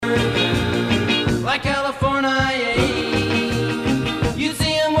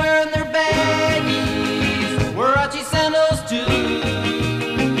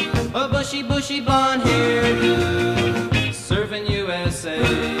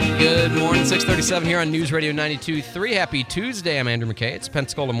Good morning, 6:37 here on News Radio 92.3. Happy Tuesday. I'm Andrew McKay. It's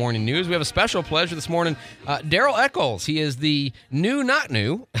Pensacola Morning News. We have a special pleasure this morning. Daryl Eccles. He is the not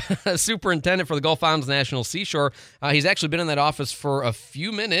new, superintendent for the Gulf Islands National Seashore. He's actually been in that office for a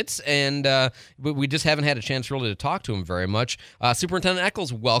few minutes, and we just haven't had a chance really to talk to him very much. Superintendent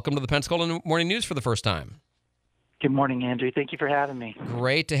Eccles, welcome to the Pensacola Morning News for the first time. Good morning, Andrew. Thank you for having me.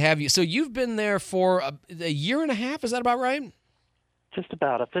 Great to have you. So you've been there for a year and a half. Is that about right? Just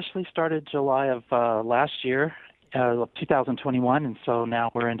about. Officially started July of last year, 2021, and so now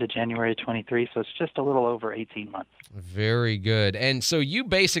we're into January 23, so it's just a little over 18 months. Very good. And so you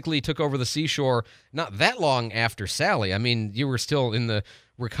basically took over the seashore not that long after Sally. I mean, you were still in the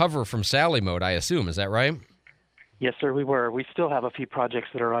recover from Sally mode, I assume. Is that right? Yes, sir, we were. We still have a few projects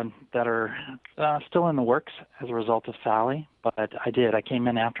that are still in the works as a result of Sally, but I came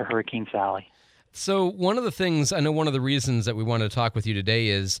in after Hurricane Sally. So one of the things, I know one of the reasons that we wanted to talk with you today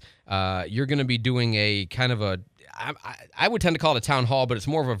is you're going to be doing a kind of I would tend to call it a town hall, but it's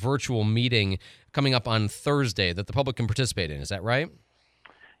more of a virtual meeting coming up on Thursday that the public can participate in. Is that right?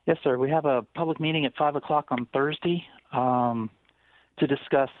 Yes, sir. We have a public meeting at 5 o'clock on Thursday to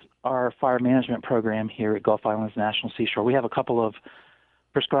discuss our fire management program here at Gulf Islands National Seashore. We have a couple of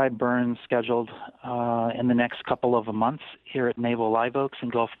prescribed burns scheduled in the next couple of months here at Naval Live Oaks and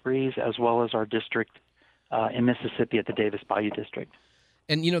Gulf Breeze, as well as our district in Mississippi at the Davis Bayou District.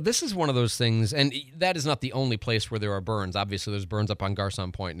 And, you know, this is one of those things, and that is not the only place where there are burns. Obviously, there's burns up on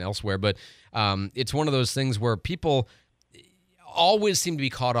Garcon Point and elsewhere, but it's one of those things where people always seem to be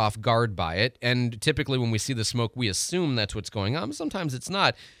caught off guard by it, and typically when we see the smoke, we assume that's what's going on. Sometimes it's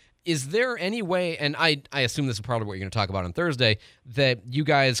not. Is there any way, and I assume this is probably what you're going to talk about on Thursday, that you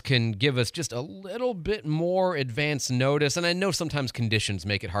guys can give us just a little bit more advance notice? And I know sometimes conditions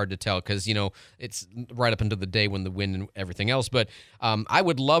make it hard to tell because, you know, it's right up into the day when the wind and everything else. But I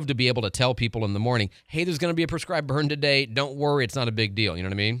would love to be able to tell people in the morning, hey, there's going to be a prescribed burn today. Don't worry, it's not a big deal. You know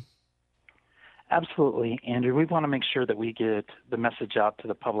what I mean? Absolutely, Andrew. We want to make sure that we get the message out to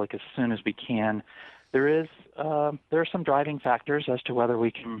the public as soon as we can. There are some driving factors as to whether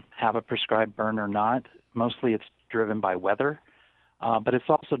we can have a prescribed burn or not. Mostly it's driven by weather, but it's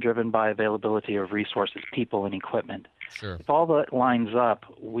also driven by availability of resources, people, and equipment. Sure. If all that lines up,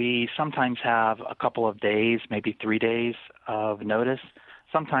 we sometimes have a couple of days, maybe 3 days of notice.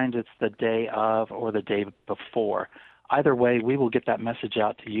 Sometimes it's the day of or the day before. Either way, we will get that message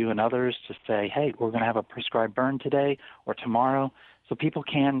out to you and others to say, hey, we're going to have a prescribed burn today or tomorrow, so people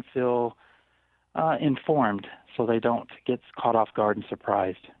can feel informed so they don't get caught off guard and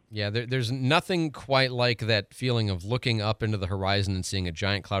surprised. Yeah, there's nothing quite like that feeling of looking up into the horizon and seeing a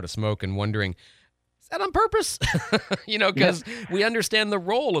giant cloud of smoke and wondering, is that on purpose? You know, because we understand the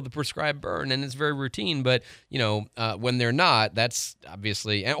role of the prescribed burn and it's very routine, but, you know, when they're not, that's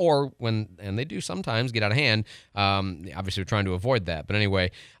obviously, and they do sometimes get out of hand, obviously we're trying to avoid that. But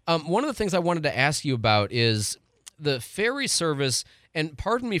anyway, one of the things I wanted to ask you about is the ferry service. And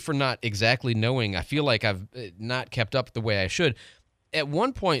pardon me for not exactly knowing. I feel like I've not kept up the way I should. At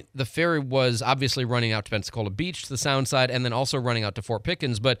one point, the ferry was obviously running out to Pensacola Beach to the sound side and then also running out to Fort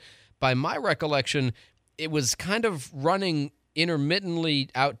Pickens. But by my recollection, it was kind of running intermittently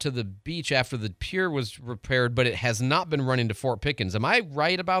out to the beach after the pier was repaired, but it has not been running to Fort Pickens. Am I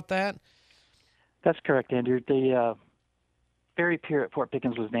right about that? That's correct, Andrew. The ferry pier at Fort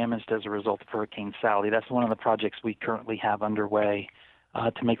Pickens was damaged as a result of Hurricane Sally. That's one of the projects we currently have underway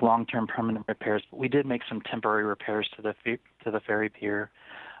to make long-term permanent repairs. But we did make some temporary repairs to the ferry pier.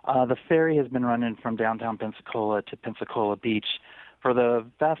 The ferry has been running from downtown Pensacola to Pensacola Beach for the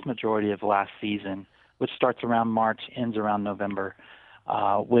vast majority of last season, which starts around March, ends around November.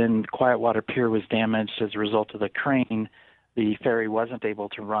 When Quietwater Pier was damaged as a result of the crane, the ferry wasn't able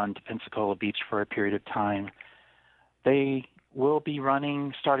to run to Pensacola Beach for a period of time. They will be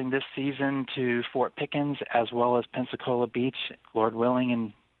running starting this season to Fort Pickens as well as Pensacola Beach. Lord willing,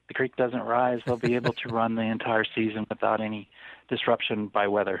 and the creek doesn't rise, they'll be able to run the entire season without any disruption by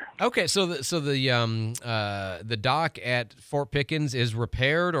weather. Okay, so the dock at Fort Pickens is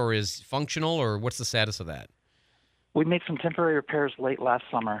repaired or is functional, or what's the status of that? We made some temporary repairs late last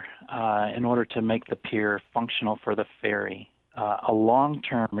summer in order to make the pier functional for the ferry. A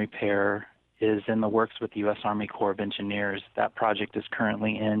long-term repair is in the works with the U.S. Army Corps of Engineers. That project is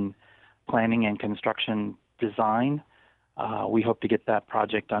currently in planning and construction design. We hope to get that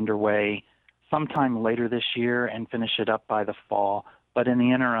project underway sometime later this year and finish it up by the fall. But in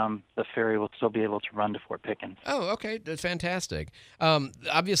the interim, the ferry will still be able to run to Fort Pickens. Oh, okay. That's fantastic.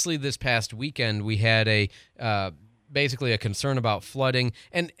 Obviously, this past weekend, we had basically a concern about flooding.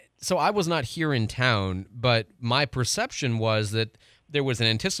 And so I was not here in town, but my perception was that there was an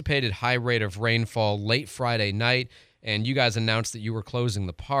anticipated high rate of rainfall late Friday night, and you guys announced that you were closing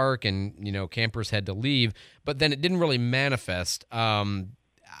the park and, campers had to leave, but then it didn't really manifest.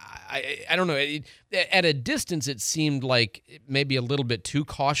 I don't know. At a distance, it seemed like maybe a little bit too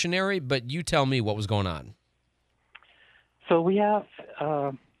cautionary, but you tell me what was going on. So we have,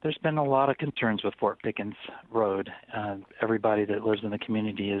 there's been a lot of concerns with Fort Pickens Road. Everybody that lives in the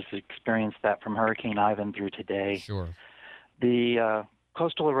community has experienced that from Hurricane Ivan through today. Sure. The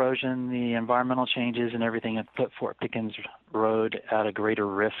coastal erosion, the environmental changes, and everything have put Fort Pickens Road at a greater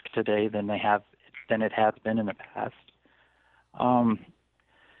risk today than it has been in the past.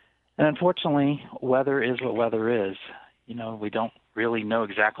 And unfortunately, weather is what weather is. We don't really know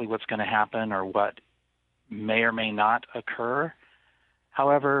exactly what's going to happen or what may or may not occur.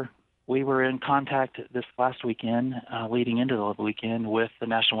 However, we were in contact this last weekend, leading into the weekend, with the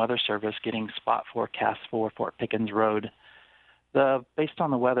National Weather Service getting spot forecasts for Fort Pickens Road. Based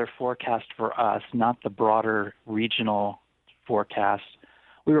on the weather forecast for us, not the broader regional forecast,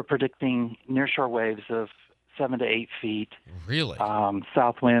 we were predicting nearshore waves of 7 to 8 feet. Really?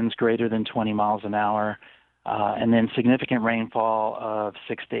 South winds greater than 20 miles an hour, and then significant rainfall of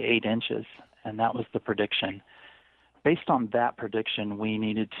 6 to 8 inches. And that was the prediction. Based on that prediction, we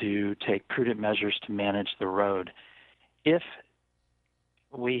needed to take prudent measures to manage the road. If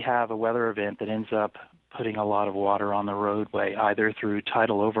we have a weather event that ends up putting a lot of water on the roadway, either through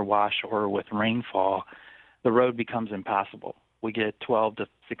tidal overwash or with rainfall, the road becomes impassable. We get 12 to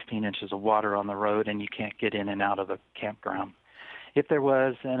 16 inches of water on the road, and you can't get in and out of the campground. If there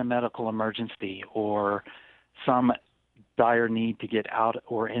was a medical emergency or some dire need to get out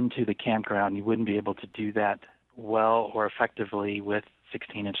or into the campground, you wouldn't be able to do that well or effectively with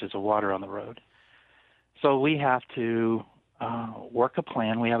 16 inches of water on the road. So we have to work a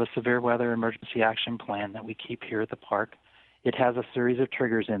plan. We have a severe weather emergency action plan that we keep here at the park. It has a series of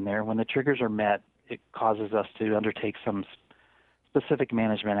triggers in there. When the triggers are met, it causes us to undertake some specific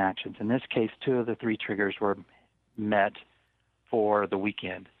management actions. In this case, 2 of the 3 triggers were met for the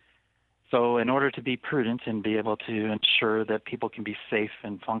weekend. So in order to be prudent and be able to ensure that people can be safe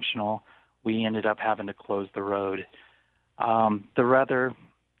and functional, we ended up having to close the road. The weather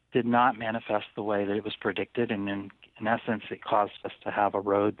did not manifest the way that it was predicted, and in essence, it caused us to have a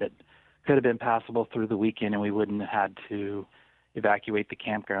road that could have been passable through the weekend, and we wouldn't have had to evacuate the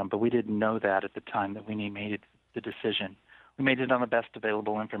campground. But we didn't know that at the time that we made the decision. We made it on the best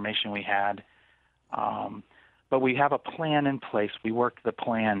available information we had. But we have a plan in place. We worked the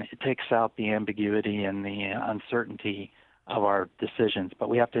plan. It takes out the ambiguity and the uncertainty of our decisions, but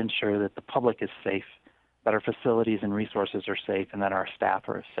we have to ensure that the public is safe, that our facilities and resources are safe, and that our staff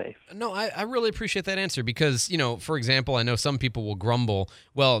are safe. No, I really appreciate that answer because, for example, I know some people will grumble,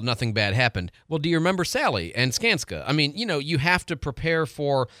 well, nothing bad happened. Well, do you remember Sally and Skanska? I mean, you have to prepare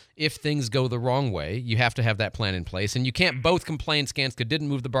for if things go the wrong way. You have to have that plan in place, and you can't both complain Skanska didn't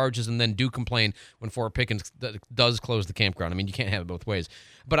move the barges and then do complain when Fort Pickens does close the campground. I mean, you can't have it both ways.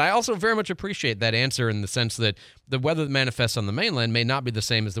 But I also very much appreciate that answer in the sense that the weather that manifests on the mainland may not be the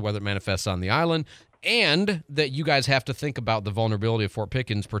same as the weather that manifests on the island, and that you guys have to think about the vulnerability of Fort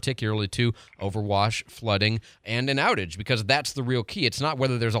Pickens, particularly to overwash, flooding, and an outage, because that's the real key. It's not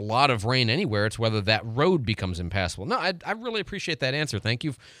whether there's a lot of rain anywhere, it's whether that road becomes impassable. No, I really appreciate that answer. Thank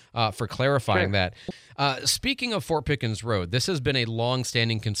you for clarifying that. Speaking of Fort Pickens Road, this has been a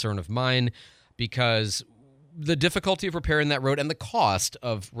long-standing concern of mine because the difficulty of repairing that road and the cost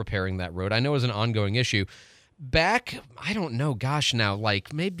of repairing that road, I know, is an ongoing issue. Back, I don't know, gosh, now,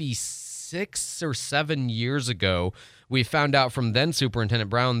 like maybe 6 or 7 years ago, we found out from then Superintendent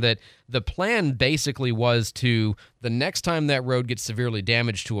Brown that the plan basically was to, the next time that road gets severely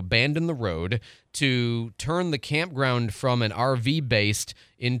damaged, to abandon the road, to turn the campground from an RV-based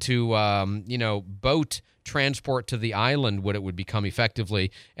into, boat transport to the island, what it would become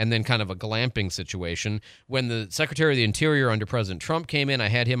effectively, and then kind of a glamping situation. When the Secretary of the Interior under President Trump came in, I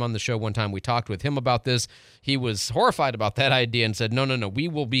had him on the show one time. We talked with him about this. He was horrified about that idea and said, no, we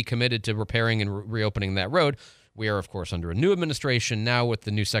will be committed to repairing and reopening that road. We are, of course, under a new administration now with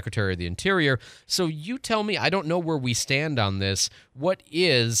the new Secretary of the Interior. So you tell me, I don't know where we stand on this. What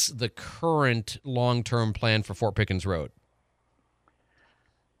is the current long-term plan for Fort Pickens Road?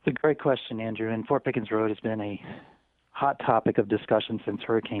 It's a great question, Andrew. And Fort Pickens Road has been a hot topic of discussion since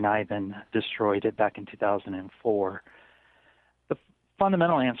Hurricane Ivan destroyed it back in 2004. The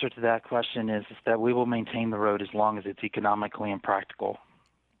fundamental answer to that question is that we will maintain the road as long as it's economically and practical.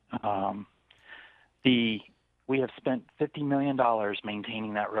 We have spent $50 million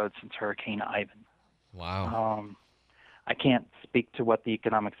maintaining that road since Hurricane Ivan. Wow. I can't speak to what the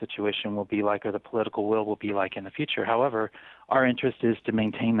economic situation will be like or the political will be like in the future. However, our interest is to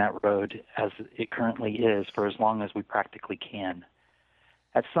maintain that road as it currently is for as long as we practically can.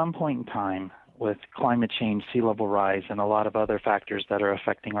 At some point in time, with climate change, sea level rise, and a lot of other factors that are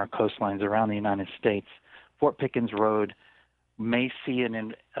affecting our coastlines around the United States, Fort Pickens Road may see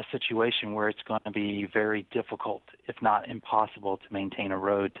a situation where it's going to be very difficult, if not impossible, to maintain a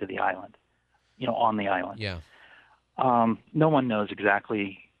road to the island, on the island. Yeah. No one knows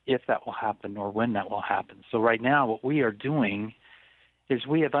exactly if that will happen or when that will happen. So right now what we are doing is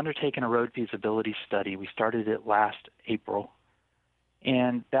we have undertaken a road feasibility study. We started it last April.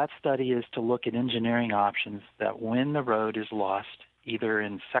 And that study is to look at engineering options that when the road is lost, either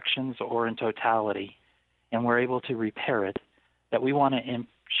in sections or in totality, and we're able to repair it, that we want to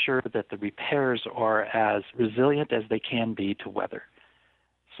ensure that the repairs are as resilient as they can be to weather.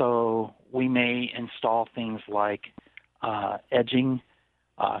 So we may install things like edging,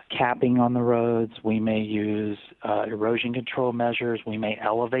 capping on the roads. We may use erosion control measures. We may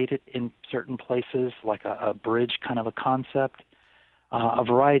elevate it in certain places, like a bridge kind of a concept. A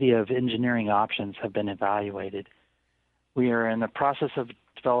variety of engineering options have been evaluated. We are in the process of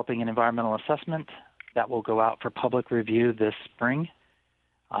developing an environmental assessment that will go out for public review this spring.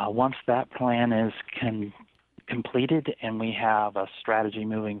 Once that plan is completed and we have a strategy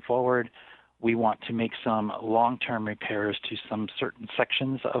moving forward, we want to make some long-term repairs to some certain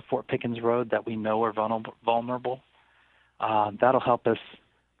sections of Fort Pickens Road that we know are vulnerable. That'll help us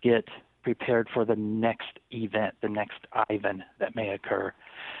get prepared for the next event, the next Ivan that may occur.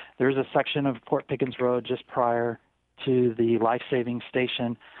 There's a section of Fort Pickens Road just prior to the life-saving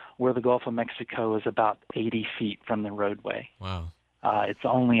station where the Gulf of Mexico is about 80 feet from the roadway. Wow. It's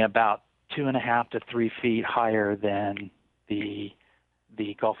only about 2.5 to 3 feet higher than the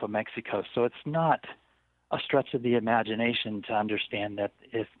Gulf of Mexico. So it's not a stretch of the imagination to understand that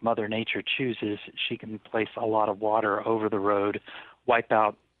if Mother Nature chooses, she can place a lot of water over the road, wipe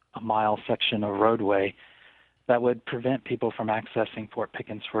out a mile section of roadway that would prevent people from accessing Fort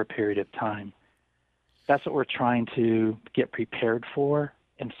Pickens for a period of time. That's what we're trying to get prepared for.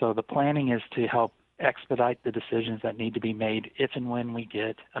 And so the planning is to help expedite the decisions that need to be made if and when we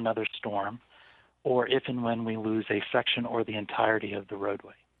get another storm, or if and when we lose a section or the entirety of the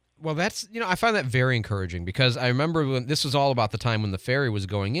roadway. Well, that's, I find that very encouraging because I remember when this was all about the time when the ferry was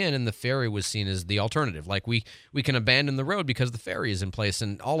going in and the ferry was seen as the alternative. Like we can abandon the road because the ferry is in place.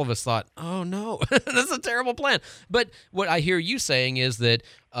 And all of us thought, oh no, that's a terrible plan. But what I hear you saying is that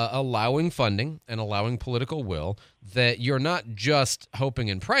allowing funding and allowing political will, that you're not just hoping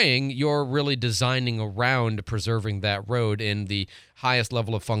and praying, you're really designing around preserving that road in the highest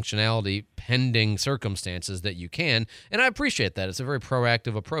level of functionality pending circumstances that you can. And I appreciate that. It's a very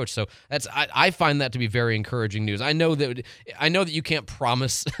proactive approach. So I find that to be very encouraging news. I know that you can't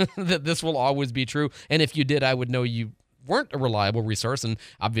promise that this will always be true. And if you did, I would know you weren't a reliable resource, and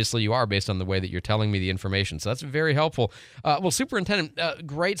obviously you are based on the way that you're telling me the information. So that's very helpful. Well, Superintendent,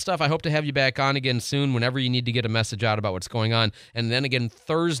 great stuff. I hope to have you back on again soon whenever you need to get a message out about what's going on. And then again,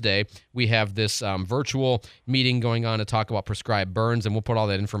 Thursday, we have this virtual meeting going on to talk about prescribed burns, and we'll put all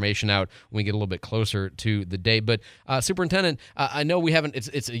that information out when we get a little bit closer to the date. But Superintendent, I know we haven't,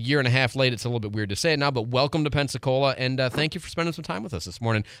 it's a year and a half late. It's a little bit weird to say it now, but welcome to Pensacola, and thank you for spending some time with us this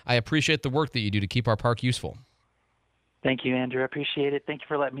morning. I appreciate the work that you do to keep our park useful. Thank you, Andrew. I appreciate it. Thank you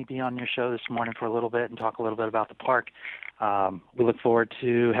for letting me be on your show this morning for a little bit and talk a little bit about the park. We look forward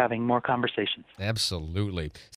to having more conversations. Absolutely.